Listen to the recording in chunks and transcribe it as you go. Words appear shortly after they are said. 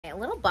a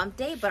little bump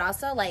date, but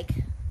also like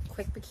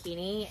quick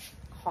bikini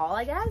haul,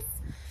 I guess.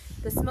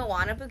 This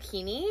Moana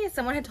bikini,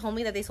 someone had told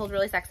me that they sold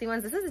really sexy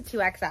ones. This is a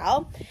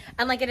 2XL,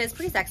 and like it is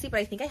pretty sexy, but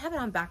I think I have it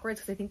on backwards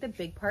because I think the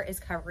big part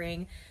is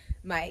covering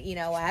my, you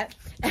know what,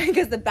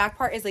 because the back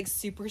part is like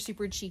super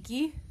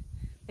cheeky.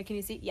 Like, can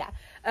you see? Yeah,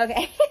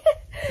 okay.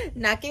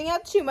 Not getting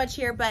out too much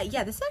here, but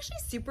yeah, this is actually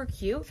super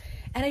cute,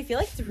 and I feel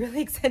like it's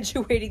really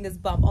accentuating this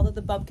bump, although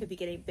the bump could be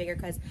getting bigger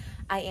because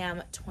I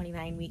am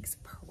 29 weeks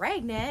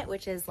pregnant,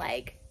 which is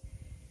like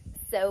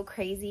so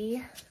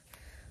crazy.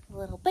 A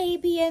little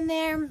baby in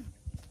there.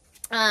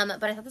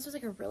 But I thought this was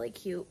like a really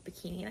cute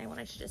bikini, and I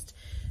wanted to just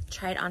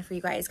try it on for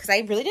you guys because I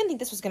really didn't think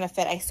this was gonna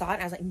fit. I saw it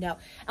and I was like, no.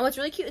 And what's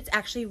really cute, it's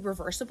actually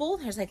reversible.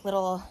 There's like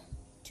little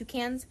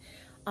toucans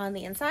on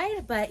the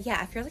inside. But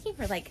yeah, if you're looking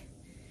for like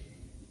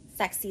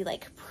sexy,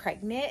 like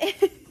pregnant,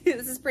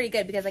 this is pretty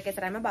good because like I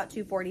said, I'm about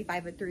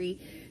 245 × 3.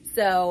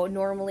 So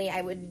normally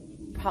I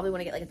would probably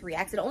want to get like a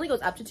 3X. It only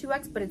goes up to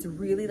 2X, but it's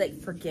really like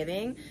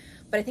forgiving.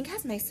 But I think it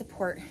has nice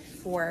support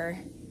for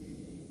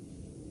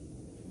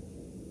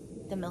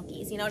the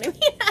milkies, you know what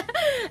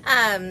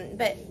I mean?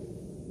 But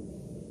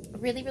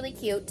really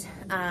cute.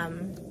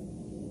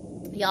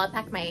 Y'all, I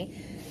packed my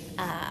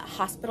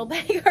hospital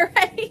bag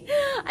already.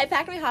 I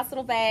packed my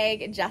hospital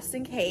bag just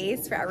in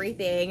case for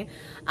everything.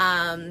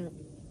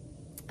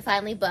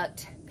 Finally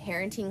booked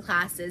parenting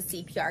classes,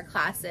 CPR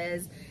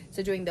classes,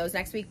 so doing those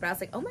next week. But I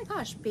was like, oh my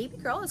gosh, baby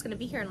girl is gonna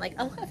be here in like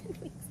 11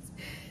 weeks.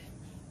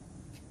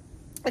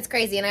 It's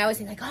crazy, and I always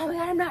think like, oh my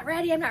god, I'm not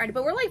ready,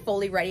 but we're like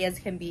fully ready as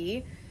can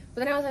be.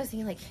 But then I was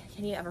thinking like,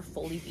 can you ever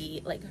fully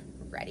be like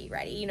ready,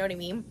 you know what I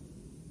mean?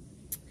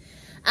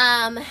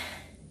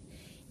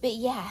 But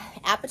yeah,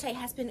 appetite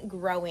has been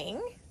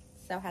growing.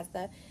 So has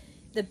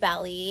the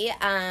belly.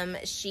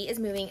 She is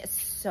moving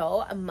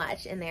so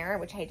much in there,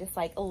 which I just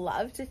like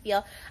love to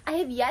feel. I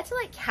have yet to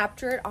like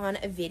capture it on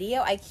a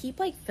video. I keep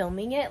like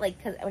filming it,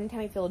 like, cause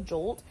anytime I feel a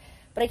jolt,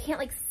 but I can't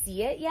like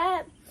see it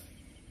yet.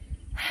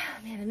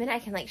 Man, the minute I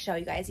can like show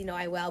you guys, you know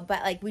I will,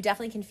 but like we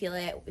definitely can feel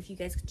it. If you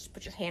guys could just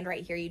put your hand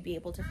right here, you'd be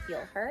able to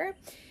feel her.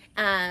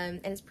 And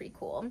it's pretty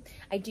cool.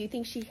 I do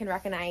think she can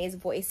recognize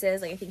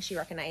voices. Like I think she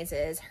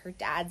recognizes her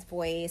dad's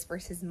voice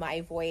versus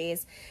my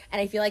voice,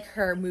 and I feel like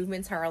her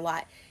movements are a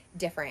lot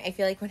different. I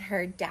feel like when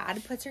her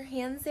dad puts her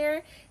hands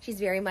there, she's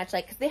very much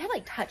like, because they have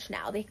like touch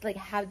now, they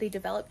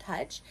develop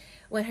touch.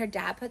 When her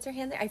dad puts her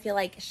hand there, I feel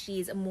like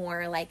she's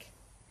more like,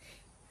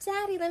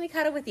 Daddy, let me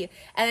cuddle with you.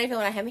 And I feel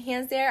when I have my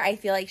hands there, I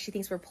feel like she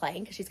thinks we're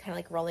playing because she's kind of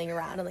like rolling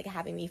around and like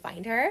having me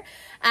find her.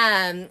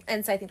 And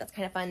so I think that's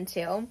kind of fun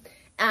too.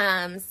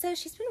 So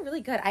she's been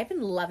really good. I've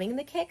been loving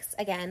the kicks.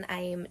 Again,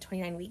 I'm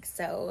 29 weeks,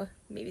 so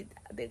maybe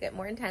they get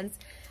more intense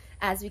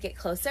as we get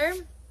closer.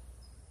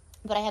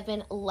 But I have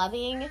been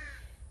loving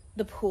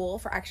the pool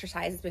for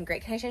exercise. It's been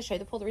great. Can I just show you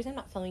the pool? The reason I'm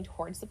not filming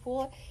towards the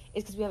pool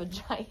is because we have a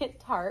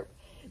giant tarp.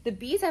 The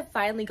bees have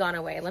finally gone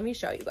away. Let me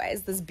show you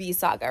guys this bee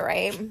saga,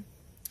 right?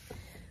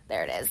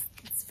 There it is.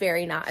 It's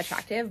very not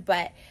attractive,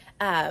 but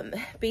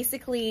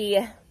basically,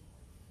 I'm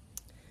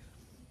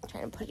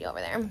trying to put you over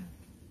there.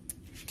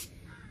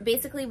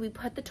 Basically, we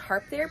put the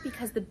tarp there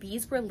because the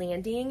bees were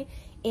landing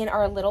in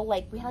our little,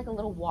 like, we had like a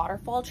little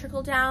waterfall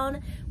trickle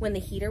down when the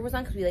heater was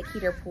on because we like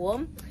heat our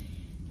pool.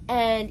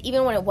 And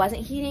even when it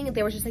wasn't heating,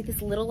 there was just like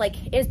this little, like,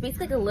 it was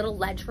basically like a little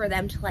ledge for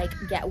them to like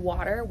get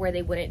water where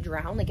they wouldn't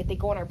drown. Like if they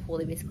go in our pool,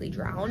 they basically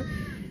drown.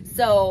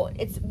 So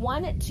it's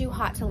one, too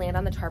hot to land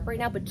on the tarp right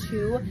now, but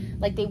two,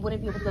 like they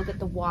wouldn't be able to go get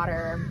the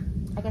water.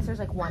 I guess there's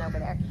like one over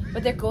there,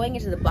 but they're going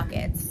into the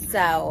buckets.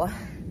 So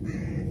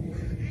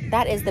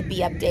that is the bee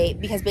update,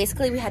 because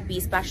basically we had bee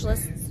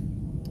specialists.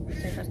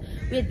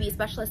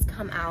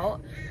 Come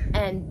out,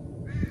 and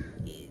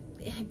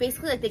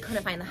basically like they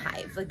couldn't find the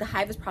hive. Like the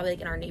hive is probably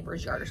like in our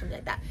neighbor's yard or something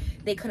like that.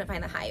 They couldn't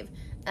find the hive.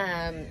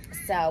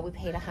 So we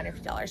paid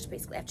 $150 to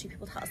basically have two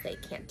people tell us they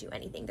can't do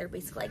anything. They're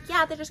basically like,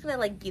 yeah, they're just gonna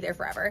like be there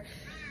forever.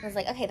 I was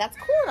like, okay, that's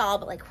cool and all,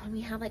 but like when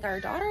we have like our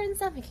daughter and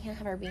stuff, we can't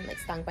have her being like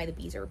stung by the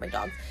bees or by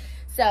dogs.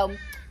 So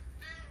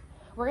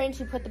we're going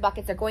to put the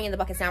buckets, they're going in the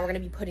buckets now. We're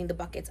going to be putting the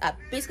buckets up.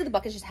 Basically the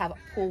buckets just have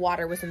pool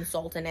water with some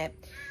salt in it,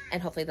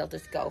 and hopefully they'll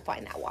just go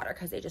find that water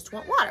because they just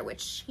want water,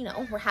 which, you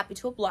know, we're happy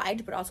to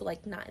oblige, but also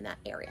like not in that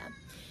area.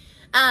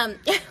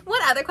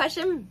 One other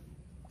question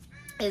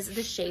is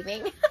the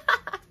shaving.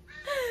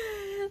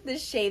 The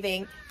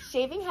shaving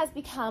has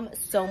become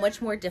so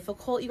much more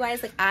difficult, you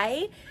guys. Like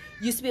I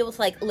used to be able to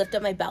like lift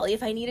up my belly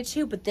if I needed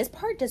to, but this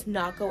part does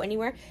not go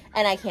anywhere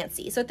and I can't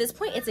see. So at this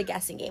point it's a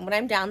guessing game. When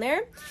I'm down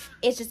there,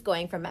 it's just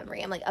going from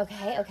memory. I'm like,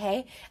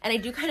 okay. And I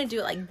do kind of do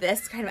it like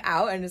this kind of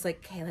out and just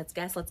like, okay, let's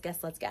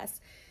guess.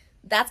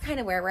 That's kind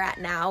of where we're at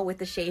now with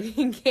the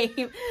shaving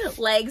game.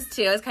 Legs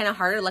too is kind of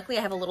harder. Luckily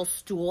I have a little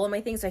stool in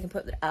my thing so I can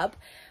put it up.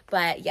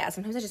 But yeah,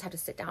 sometimes I just have to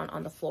sit down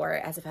on the floor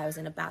as if I was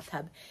in a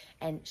bathtub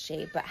and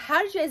shave. But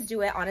how did you guys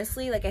do it?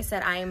 Honestly, like I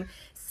said, I'm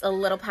a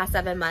little past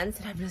 7 months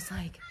and I'm just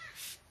like,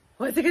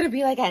 what's it gonna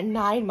be like at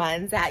 9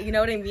 months? You know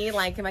what I mean?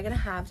 Like, am I gonna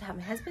have to have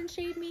my husband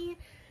shave me?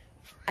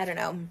 I don't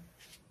know.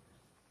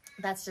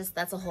 That's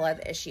a whole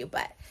other issue,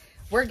 but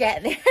we're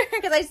getting there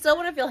because I still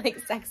want to feel like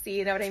sexy,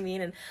 you know what I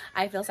mean? And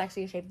I feel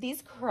sexy in shape.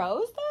 These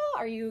crows though,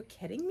 are you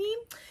kidding me?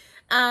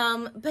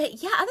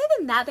 But yeah, other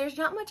than that, there's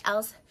not much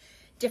else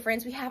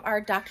difference. We have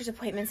our doctor's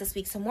appointments this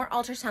week, so more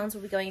ultrasounds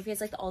will be going. If you guys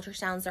like the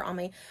ultrasounds, they're on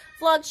my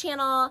vlog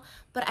channel,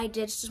 but I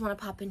did just want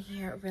to pop in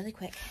here really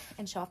quick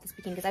and show off this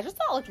bikini because I just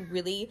thought it looked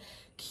really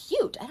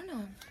cute. I don't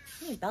know,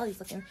 my belly's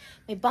looking,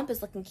 my bump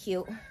is looking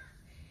cute.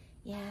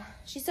 Yeah,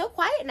 she's so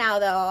quiet now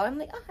though. I'm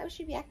like, oh, I wish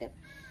she'd be active.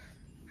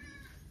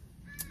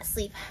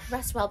 Sleep,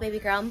 rest well, baby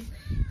girl.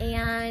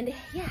 And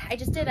yeah, I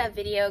just did a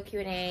video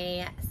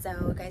Q&A,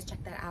 so guys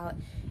check that out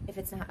if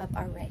it's not up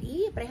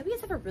already. But I hope you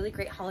guys have a really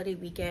great holiday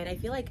weekend. I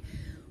feel like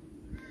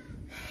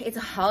it's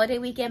a holiday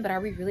weekend, but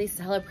are we really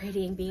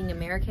celebrating being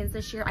Americans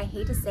this year? I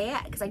hate to say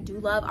it because I do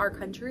love our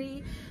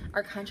country.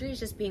 Our country is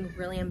just being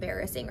really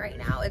embarrassing right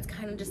now. It's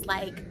kind of just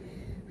like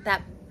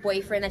that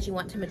boyfriend that you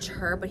want to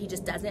mature, but he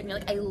just doesn't. And you're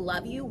like, I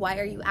love you. Why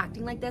are you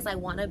acting like this? I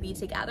want to be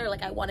together.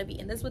 Like, I want to be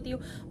in this with you,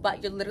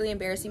 but you're literally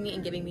embarrassing me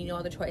and giving me no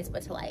other choice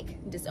but to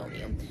like disown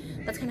you.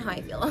 That's kind of how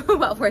I feel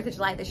about 4th of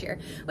July this year,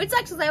 which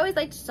sucks because I always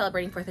liked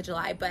celebrating 4th of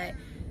July, but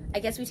I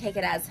guess we take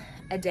it as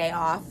a day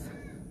off.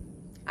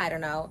 I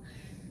don't know.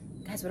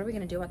 Guys, what are we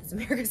going to do about this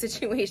America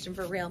situation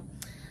for real?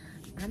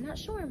 I'm not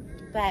sure,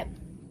 but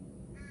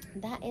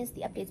that is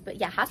the updates. But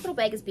yeah, hospital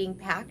bag is being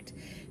packed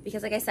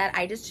because like I said,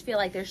 I just feel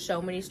like there's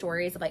so many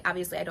stories of like,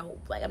 obviously I don't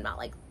like, I'm not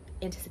like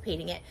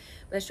anticipating it,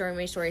 but there's so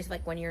many stories of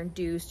like when you're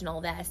induced and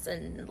all this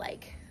and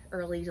like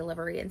early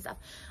delivery and stuff.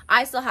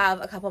 I still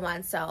have a couple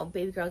months, so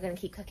baby girl gonna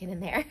keep cooking in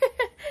there.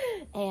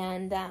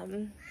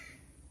 And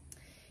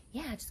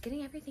yeah, just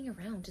getting everything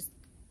around, just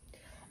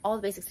all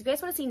the basics. If you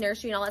guys want to see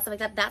nursery and all that stuff like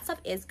that, that stuff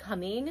is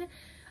coming.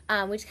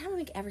 We just kind of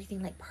make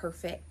everything like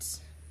perfect.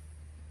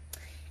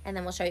 And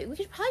then we'll show you, we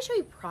could probably show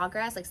you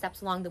progress, like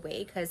steps along the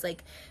way, because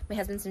like my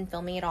husband's been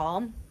filming it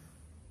all.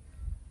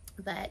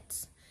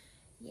 But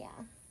yeah.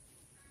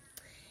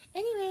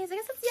 Anyways, I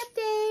guess that's the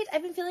update.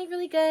 I've been feeling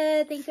really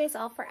good. Thank you guys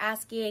all for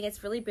asking.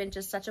 It's really been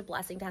just such a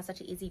blessing to have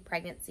such an easy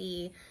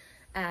pregnancy.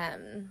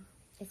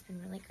 It's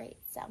been really great.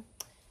 So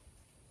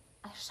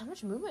there's so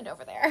much movement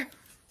over there.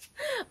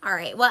 All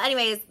right. Well,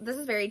 anyways, this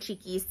is very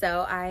cheeky.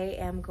 So I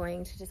am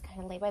going to just kind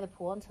of lay by the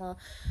pool until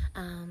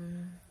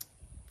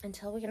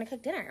we're going to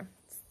cook dinner.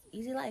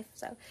 Easy life.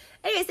 So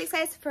anyways, thanks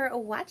guys for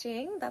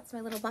watching. That's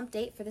my little bump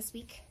date for this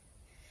week.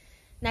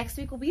 Next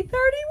week will be 30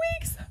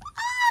 weeks.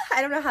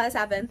 I don't know how this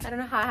happened. I don't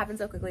know how it happened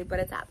so quickly, but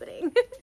it's happening.